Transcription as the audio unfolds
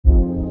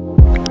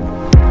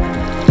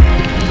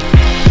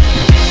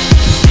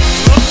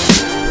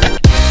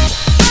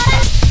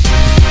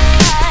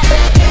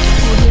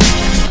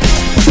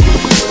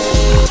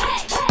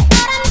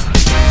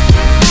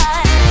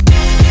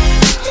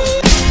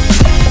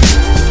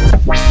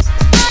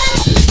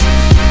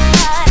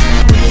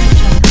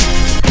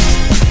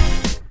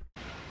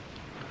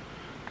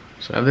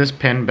I have this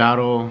Penn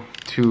Battle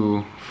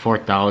to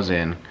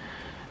 4000.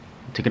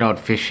 Took it out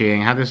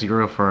fishing. Had this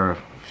reel for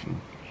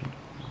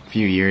a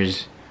few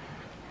years.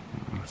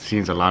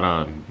 Sees a lot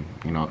of,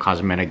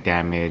 cosmetic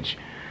damage.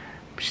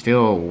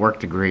 Still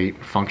worked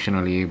great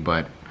functionally,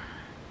 but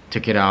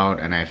took it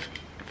out and I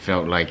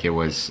felt like it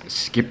was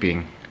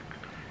skipping.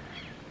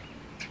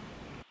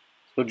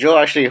 So Joe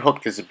actually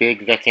hooked this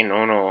big Weke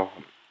Nono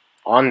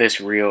on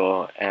this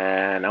reel,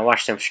 and I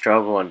watched him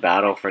struggle and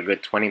battle for a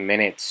good 20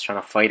 minutes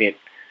trying to fight it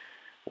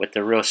with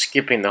the reel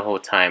skipping the whole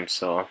time.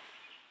 So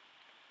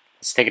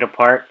let's take it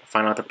apart,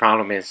 find out what the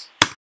problem is.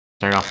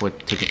 Start off with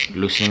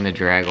loosening the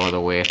drag all the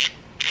way.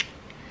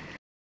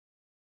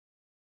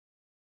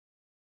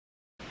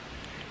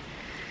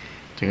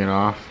 Take it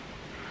off.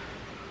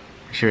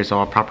 Make sure it's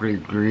all properly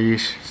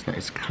greased,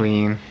 it's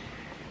clean.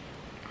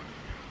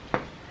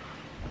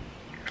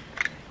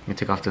 You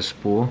take off the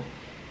spool.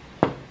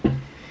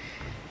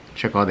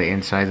 Check all the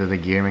insides of the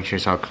gear, make sure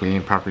it's all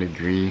clean, properly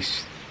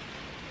greased.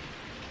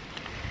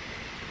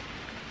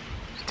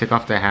 Take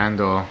off the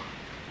handle.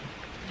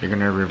 You're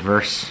gonna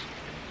reverse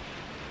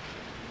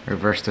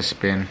the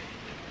spin.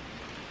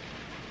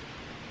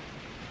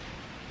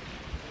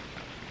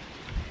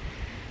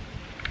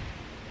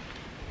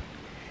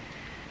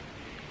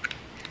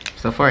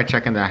 So far,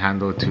 checking the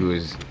handle too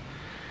is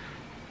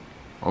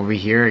over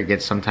here. It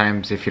gets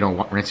sometimes, if you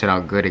don't rinse it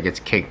out good, it gets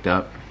caked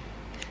up.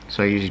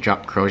 So I usually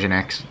drop Corrosion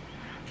X,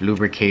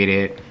 lubricate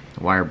it,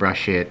 wire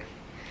brush it,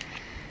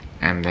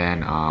 and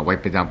then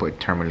wipe it down with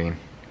tourmaline.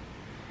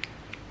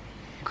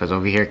 Because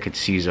over here it could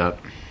seize up.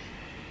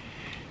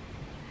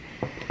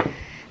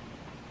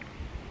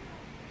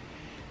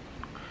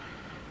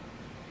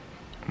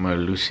 I'm gonna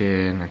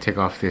loosen and take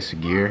off this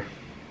gear.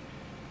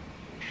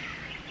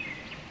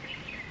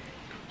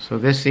 So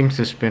this seems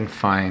to spin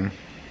fine.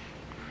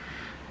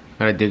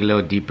 Gotta dig a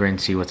little deeper and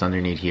see what's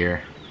underneath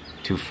here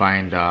to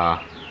find the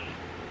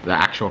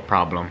actual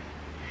problem.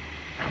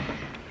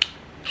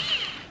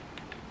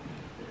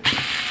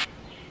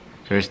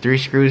 So there's 3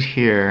 screws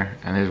here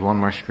and there's 1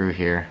 more screw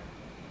here.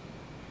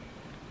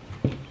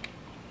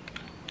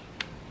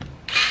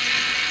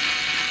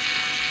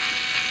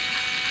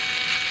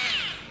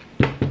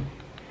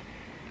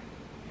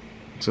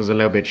 So it's a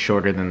little bit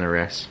shorter than the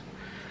rest.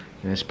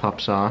 And this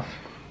pops off.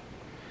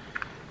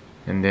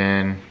 And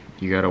then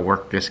you gotta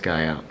work this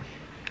guy out.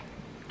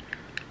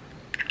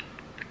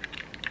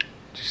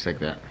 Just like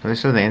that. So this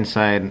is what the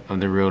inside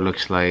of the reel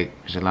looks like.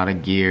 There's a lot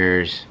of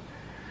gears.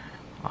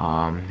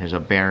 There's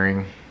a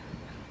bearing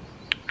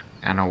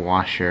and a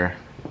washer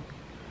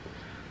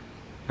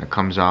that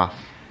comes off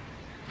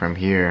from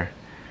here.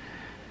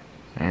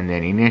 And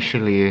then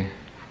initially,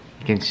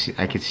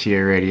 I can see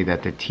already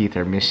that the teeth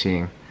are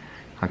missing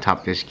on top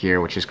of this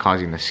gear, which is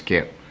causing the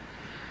skip.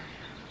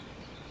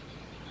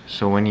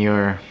 So when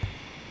you're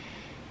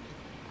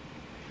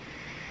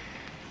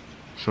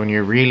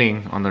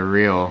reeling on the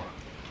reel,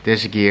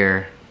 this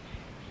gear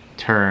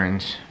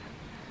turns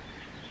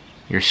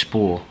your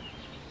spool.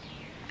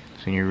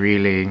 So when you're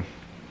reeling,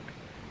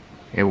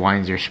 it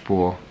winds your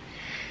spool.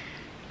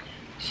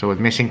 So with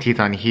missing teeth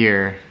on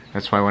here,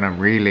 that's why when I'm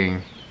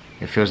reeling,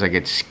 it feels like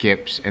it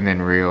skips and then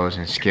reels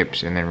and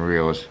skips and then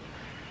reels.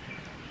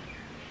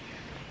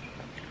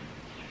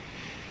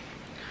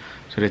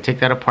 So to take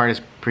that apart is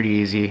pretty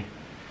easy.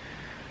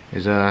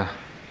 There's a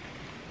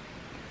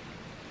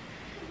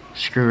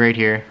screw right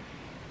here.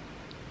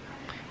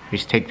 You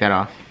just take that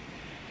off.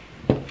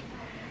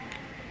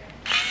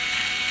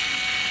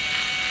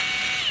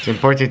 It's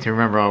important to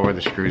remember where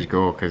the screws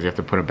go because you have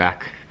to put it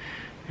back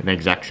in the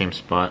exact same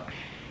spot.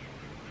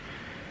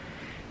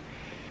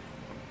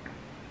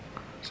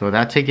 So with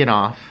that taken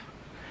off,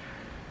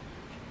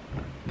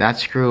 that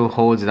screw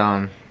holds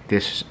down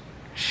this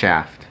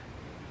shaft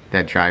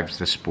that drives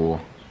the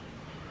spool.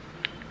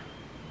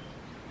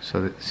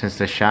 So since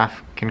the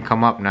shaft can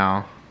come up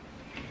now,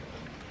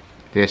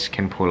 this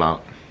can pull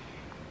out.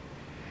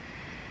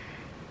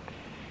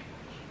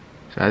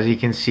 So as you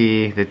can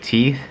see, the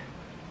teeth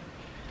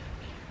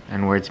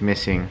and where it's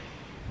missing.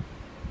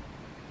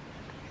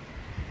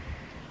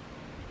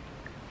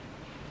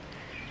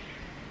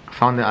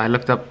 I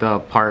looked up the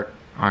part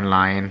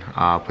online,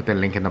 put the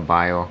link in the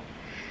bio.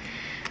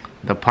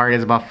 The part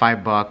is about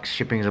 $5,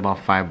 shipping is about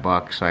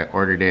 $5, so I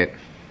ordered it.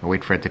 I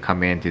wait for it to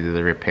come in to do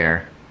the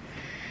repair.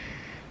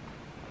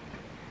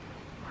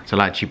 It's a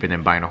lot cheaper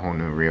than buying a whole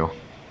new reel.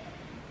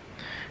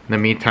 In the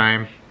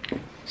meantime,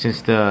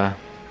 since the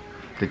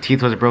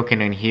teeth was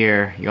broken in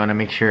here, you want to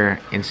make sure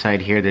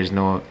inside here there's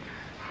no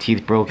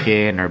teeth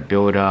broken or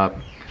build up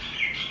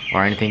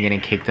or anything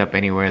getting caked up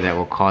anywhere that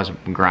will cause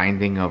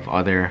grinding of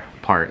other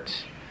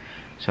parts.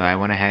 So I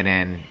went ahead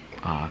and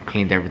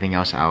cleaned everything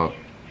else out.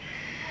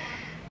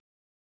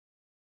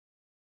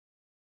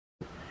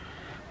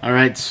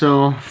 Alright,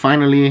 so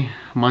finally,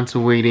 months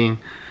of waiting,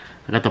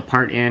 I got the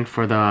part in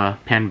for the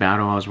Penn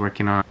Battle I was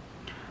working on.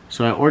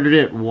 So I ordered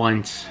it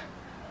once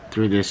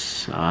through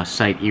this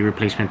site,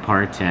 e-replacement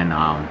parts, and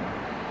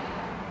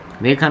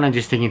they kind of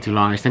just taking too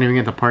long. I still didn't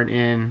even get the part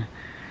in,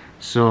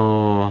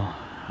 so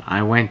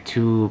I went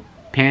to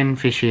Penn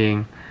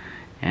fishing,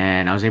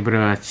 and I was able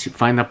to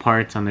find the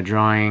parts on the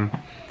drawing,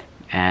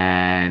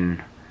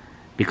 and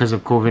because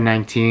of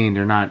COVID-19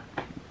 they're not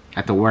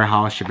at the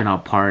warehouse shipping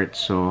out parts,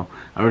 so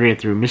I ordered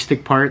it through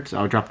Mystic Parts.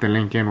 I'll drop the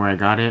link in where I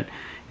got it.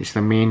 It's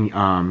the main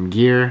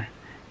gear,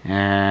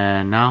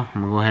 and now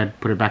I'm gonna go ahead,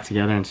 put it back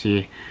together and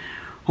see.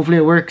 Hopefully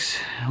it works.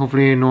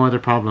 Hopefully no other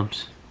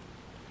problems.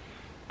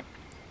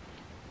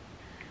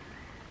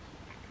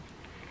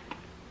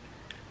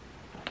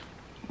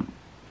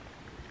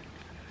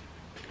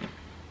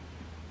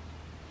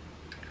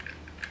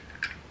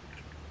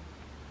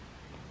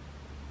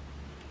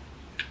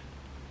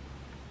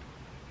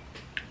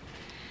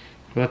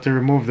 We'll have to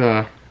remove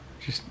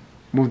just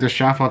move the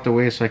shaft out the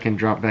way so I can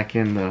drop back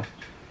in the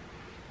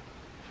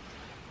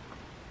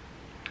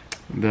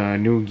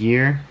new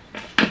gear.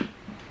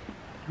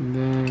 And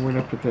then where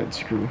did I put that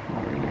screw?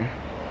 Right there.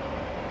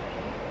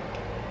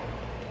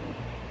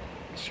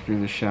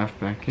 Screw the shaft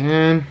back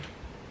in.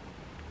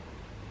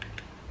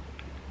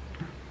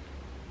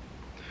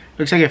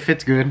 Looks like it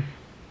fits good.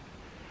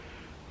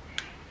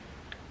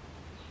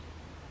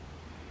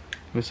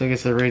 Looks like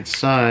it's the right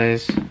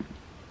size.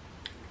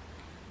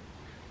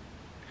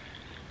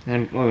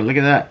 And oh, look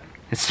at that!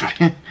 It's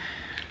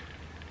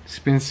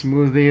spins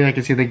smoothly. I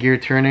can see the gear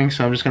turning.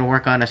 So I'm just gonna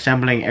work on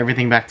assembling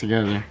everything back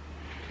together.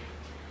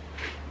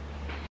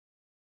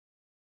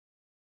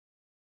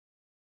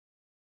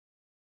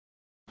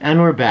 And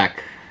we're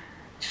back.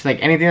 Just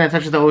like anything that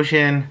touches the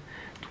ocean,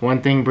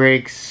 one thing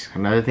breaks,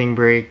 another thing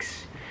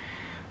breaks.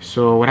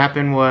 So what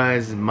happened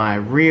was my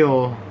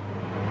reel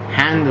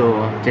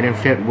handle didn't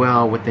fit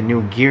well with the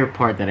new gear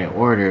part that I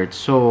ordered.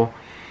 So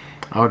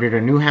I ordered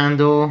a new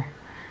handle.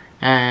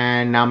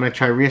 And now I'm going to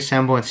try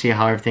reassemble and see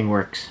how everything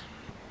works.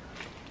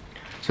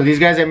 So these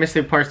guys at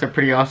Mystic Parts, they're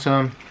pretty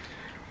awesome.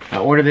 I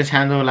ordered this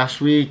handle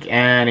last week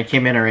and it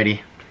came in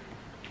already.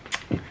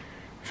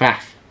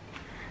 Fast.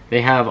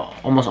 They have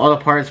almost all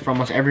the parts for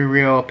almost every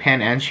reel,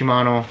 Penn and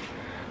Shimano.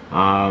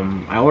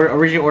 I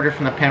originally ordered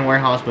from the Penn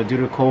warehouse, but due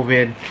to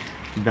COVID,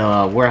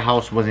 the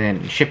warehouse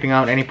wasn't shipping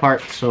out any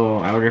parts, so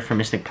I ordered from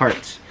Mystic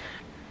Parts.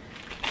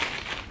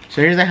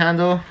 So here's the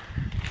handle.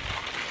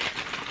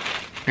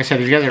 Like I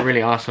said, these guys are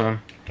really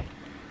awesome.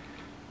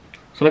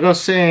 So like I was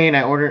saying,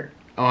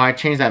 I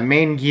changed that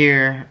main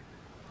gear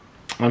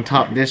on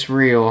top of this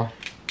reel,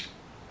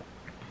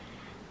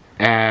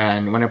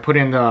 and when I put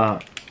in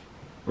the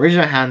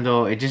original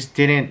handle, it just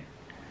didn't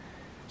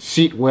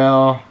seat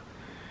well,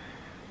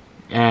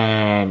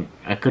 and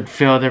I could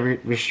feel the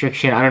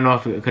restriction. I don't know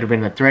if it could have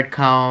been the thread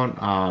count.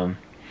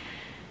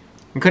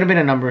 It could have been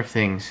a number of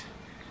things,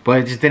 but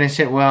it just didn't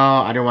sit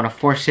well. I didn't want to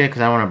force it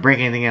because I don't want to break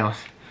anything else.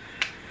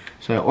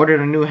 So I ordered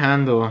a new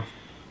handle,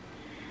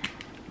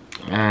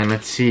 and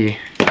let's see.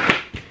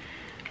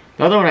 The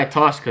other one I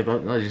tossed because I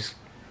was just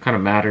kind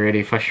of mad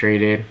already,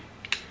 frustrated.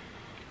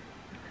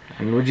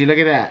 And would you look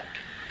at that?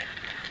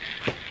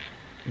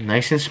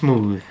 Nice and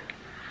smooth.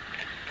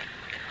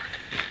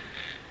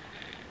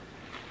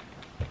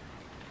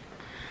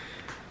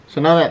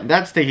 So now that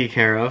that's taken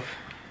care of,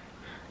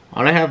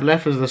 all I have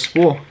left is the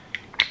spool.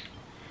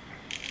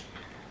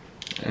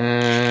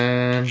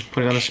 And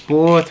put it on the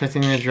spool,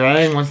 testing it dry,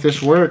 and once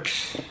this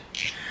works,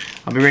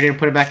 I'll be ready to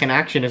put it back in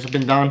action. It's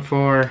been down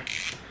for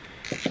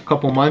a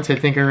couple months, I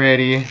think,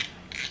 already.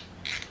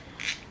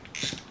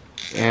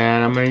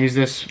 And I'm gonna use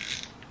this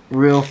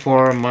reel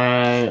for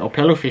my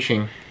Apparel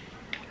fishing.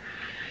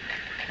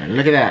 And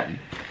look at that,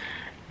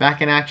 back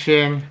in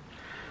action.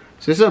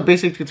 So this is a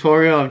basic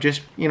tutorial of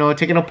just, you know,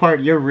 taking apart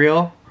your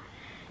reel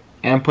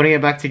and putting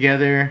it back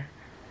together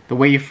the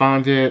way you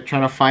found it,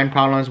 trying to find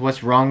problems,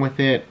 what's wrong with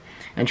it,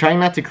 and trying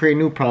not to create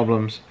new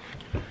problems.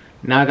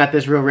 Now I got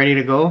this reel ready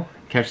to go,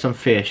 catch some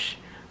fish.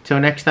 Till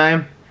next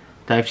time,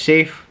 dive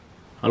safe.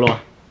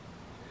 Aloha.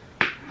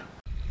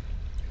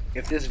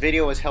 If this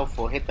video was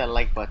helpful, hit that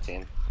like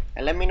button.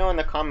 And let me know in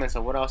the comments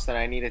of what else that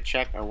I need to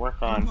check or work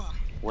on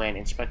when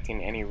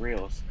inspecting any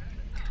reels.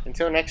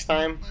 Until next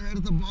time, Right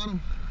at the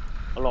bottom.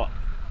 aloha.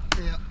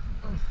 Yeah.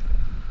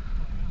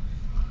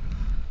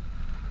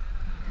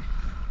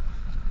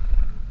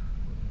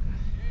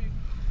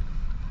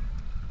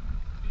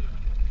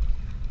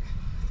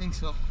 I think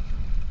so.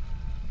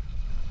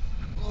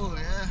 Oh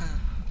yeah.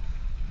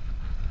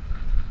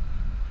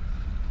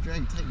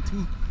 Drag tight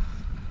too.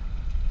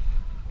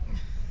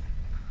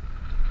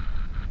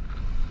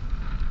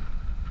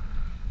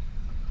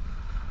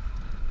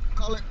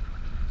 Call it.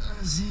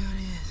 Let's see what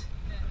it is.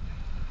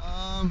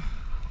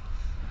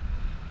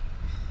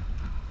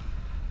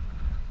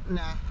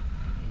 Nah.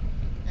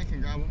 I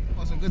can grab one.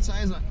 Oh, it's a good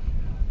size one.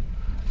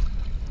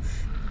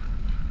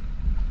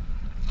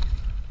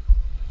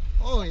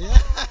 Oh yeah.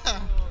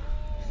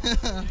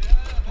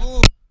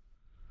 Oh.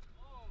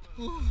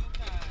 Oh.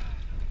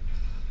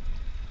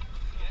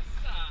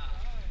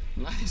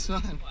 Nice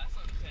one.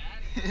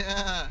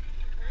 Yeah.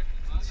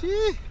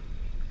 Gee.